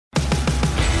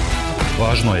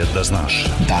Važno je da znaš.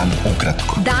 Dan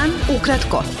ukratko. Dan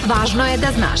ukratko. Važno je da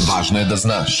znaš. Važno je da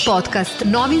znaš. Podcast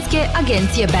novinske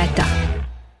agencije Beta.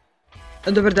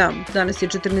 Dobar dan, danas je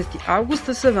 14.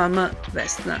 avgusta, sa vama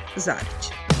Vesna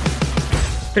Zarić.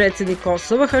 Predsednik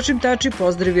Kosova Hašim Tači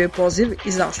pozdravio je poziv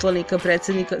izaslanika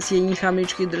predsednika Sjedinjenih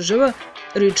Američkih Država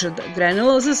Richarda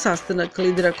Grenella za sastanak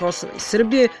lidera Kosova i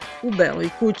Srbije u Beloj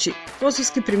kući.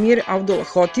 Kosovski premijer Abdullah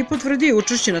Hoti potvrdio je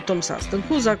učešće na tom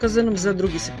sastanku zakazanom za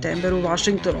 2. september u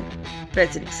Vašingtonu.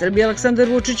 Predsednik Srbije Aleksandar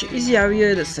Vučić izjavio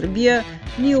je da Srbija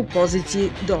nije u poziciji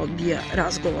da odbija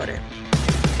razgovore.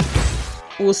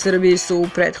 U Srbiji su u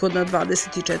prethodna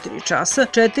 24 časa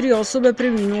 4 osobe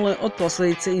preminule od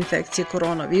posledice infekcije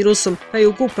koronavirusom, pa je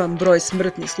ukupan broj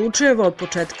smrtnih slučajeva od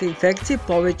početka infekcije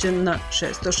povećan na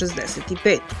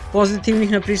 665.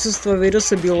 Pozitivnih na prisustvo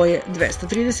virusa bilo je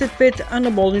 235, a na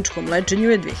bolničkom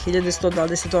lečenju je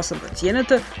 2128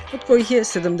 pacijenata, od kojih je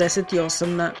 78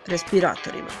 na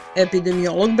respiratorima.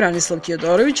 Epidemiolog Branislav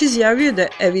Tijodorović izjavio je da je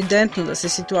evidentno da se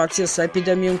situacija sa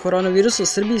epidemijom koronavirusa u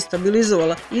Srbiji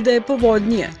stabilizovala i da je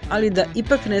povoljnija, ali da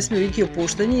ipak ne sme biti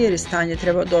opuštanje jer je stanje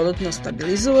treba dodatno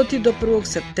stabilizovati do 1.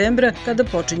 septembra kada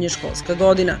počinje školska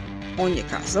godina. On je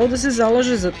kazao da se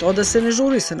zalaže za to da se ne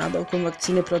žuri sa nabavkom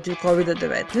vakcine protiv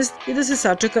COVID-19 i da se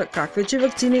sačeka kakve će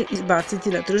vakcine izbaciti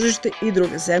na tržište i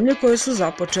druge zemlje koje su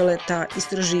započele ta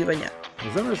istraživanja.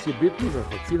 Za nas je bitno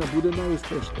da vakcina bude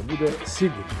najuspešnija, bude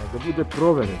sigurna, da bude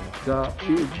proverena, da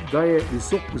daje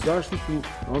visoku zaštitu,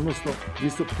 odnosno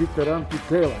visok titer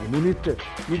antitela, imunitet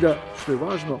i da, što je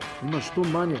važno, ima što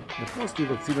manje, ne postoji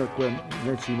vakcina koja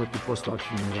neće imati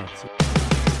postaktivne reakcije.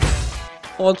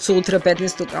 Od sutra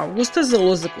 15. avgusta za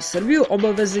ulazak u Srbiju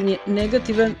obavezan je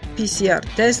negativan PCR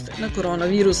test na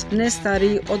koronavirus ne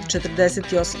stariji od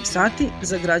 48 sati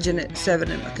za građane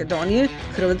Severne Makedonije,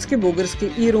 Hrvatske, Bugarske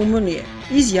i Rumunije,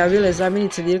 izjavila je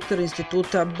zamjenica direktora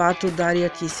instituta Batu Darija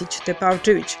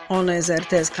Kisić-Tepavčević. Ona je za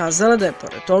RTS kazala da je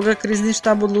pored toga krizni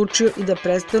štab odlučio i da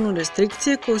prestanu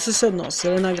restrikcije koje su se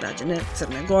odnosile na građane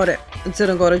Crne Gore.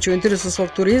 Crna Gora će u interesu svog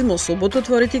turizma u subotu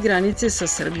otvoriti granice sa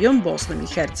Srbijom, Bosnom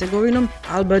i Hercegovinom,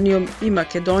 Albanijom i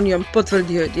Makedonijom,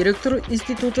 potvrdio je direktor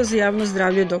Instituta za javno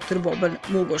zdravlje dr. Boban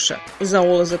Mugoša. Za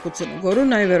ulazak u Crnu Goru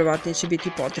najverovatnije će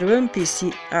biti potreban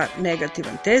PCR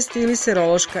negativan test ili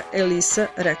serološka ELISA,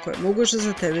 rekao je Mugoša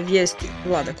za TV Vijesti.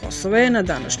 Vlada Kosova je na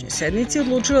današnjoj sednici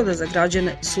odlučila da za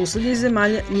građane susednih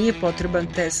zemalja nije potreban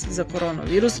test za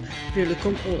koronavirus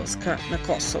prilikom ulaska na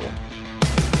Kosovo.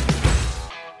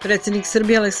 Predsednik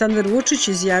Srbije Aleksandar Vučić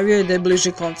izjavio je da je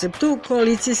bliži konceptu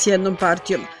koalicije s jednom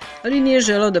partijom, ali nije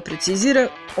želeo da precizira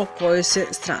o kojoj se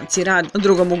stranci radi.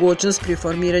 Druga mogućnost pri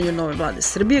formiranju nove vlade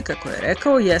Srbije, kako je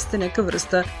rekao, jeste neka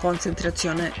vrsta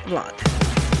koncentracione vlade.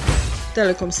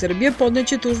 Telekom Srbije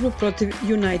podneće tužbu protiv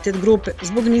United grupe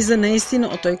zbog niza neistina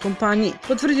o toj kompaniji,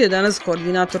 potvrdio je danas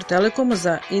koordinator Telekoma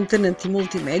za internet i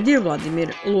multimedije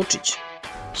Vladimir Lučić.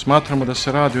 Smatramo da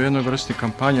se radi o jednoj vrsti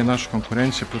kampanje naše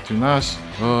konkurencije protiv nas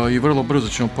i vrlo brzo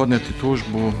ćemo podneti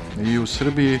tužbu i u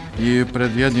Srbiji i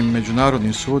pred jednim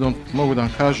međunarodnim sudom. Mogu da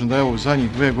vam kažem da je u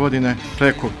zadnjih 2 godine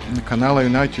preko kanala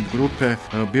United grupe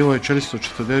bilo je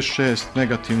 446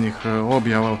 negativnih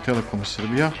objava o Telekomu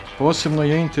Srbija. Posebno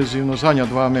je intenzivno zadnja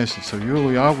 2 meseca, u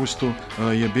julu i avgustu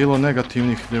je bilo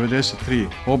negativnih 93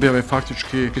 objave,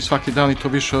 faktički svaki dan i to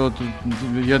više od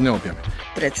jedne objave.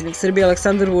 Predsednik Srbije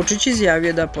Aleksandar Vučić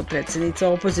izjavio da potpredsednica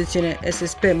opozicijone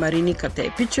SSP Marinika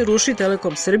Tepić ruši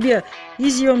Telekom Srbija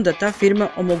izjavom da ta firma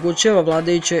omogućava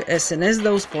vladajućoj SNS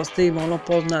da uspostavi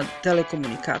monopol nad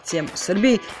telekomunikacijama u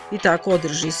Srbiji i tako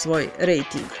održi svoj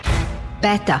rejting.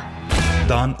 Beta.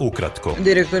 Dan ukratko.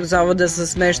 Direktor Zavoda za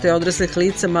smeštaj odraslih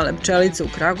lica Male pčelice u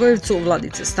Kragujevcu,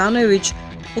 Vladica Stanojević,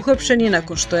 uhapšen je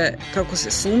nakon što je, kako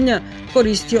se sumnja,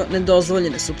 koristio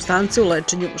nedozvoljene supstance u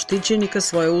lečenju štićenika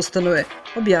svoje ustanove,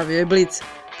 objavio je Blic.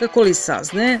 Kako li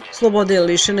saznaje, slobode je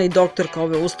lišena i doktorka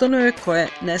ove ustanove koja je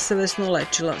nesavesno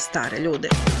lečila stare ljude.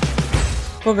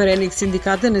 Poverenik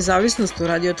sindikata Nezavisnost u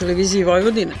radioteleviziji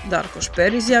Vojvodine, Darko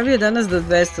Šper, izjavio je danas da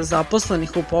 200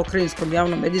 zaposlenih u pokrajinskom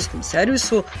javnom medijskom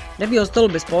servisu ne bi ostalo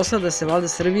bez posla da se vlada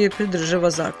Srbije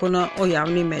pridržava zakona o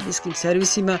javnim medijskim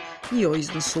servisima i o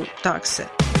iznosu takse.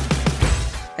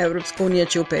 Evropska unija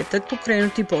će u petak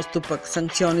pokrenuti postupak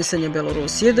sankcionisanja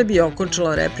Belorusije da bi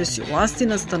okončala represiju vlasti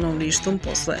nad stanovništvom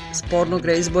posle spornog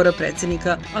reizbora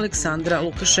predsednika Aleksandra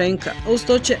Lukašenka, a uz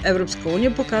to će Evropska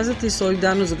unija pokazati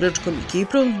solidarnost s Grčkom i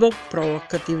Kiprom zbog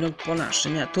provokativnog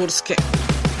ponašanja Turske.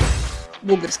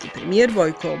 Bugarski premijer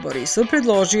Bojko Borisov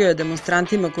predložio je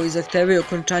demonstrantima koji zahtevaju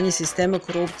okončanje sistema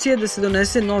korupcije da se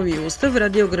donese novi ustav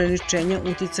radi ograničenja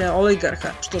uticaja oligarha,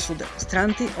 što su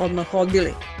demonstranti odmah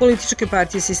odbili. Političke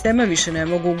partije sistema više ne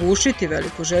mogu ugušiti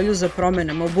veliku želju za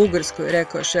promenama u Bugarskoj,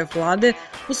 rekao je šef vlade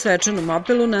u svečanom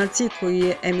apelu nacije koji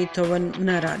je emitovan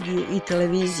na radiju i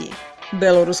televiziji.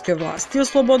 Beloruske vlasti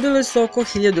oslobodile su oko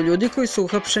 1000 ljudi koji su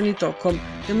uhapšeni tokom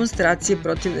demonstracije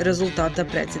protiv rezultata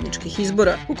predsjedničkih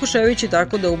izbora, pokušavajući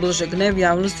tako da ublaže gnev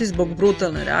javnosti zbog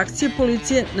brutalne reakcije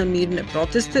policije na mirne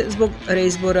proteste zbog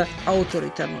reizbora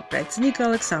autoritarnog predsjednika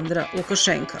Aleksandra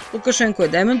Lukašenka. Lukašenko je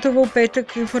demantovao u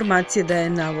petak informacije da je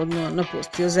navodno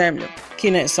napustio zemlju.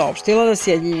 Kina je saopštila da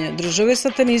Sjedinjene države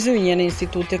satanizuju njene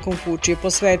institute Konfučije po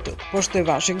svetu, pošto je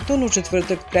Vašington u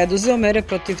četvrtak preduzeo mere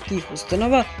protiv tih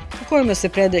ustanova u kojima se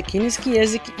predaje kineski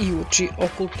jezik i uči o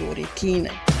kulturi Kine.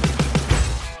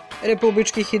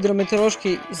 Republički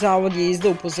hidrometeorološki zavod je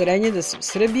izdao upozorenje da se u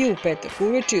Srbiji u petak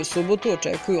uveče i u subotu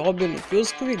očekuju obilni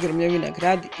pljuskovi, grmljavina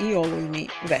grad i olujni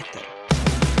vetar.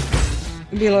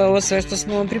 Bilo je ovo sve što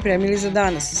smo vam pripremili za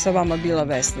danas. Sa vama bila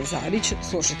Vesna Zarić.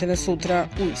 Slušajte nas sutra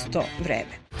u isto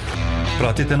vreme.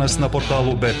 Pratite nas na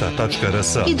portalu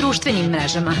beta.rs I društvenim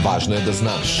mrežama. Važno je da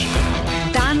znaš.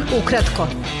 Dan ukratko.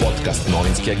 Podcast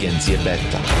novinske agencije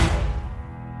Beta.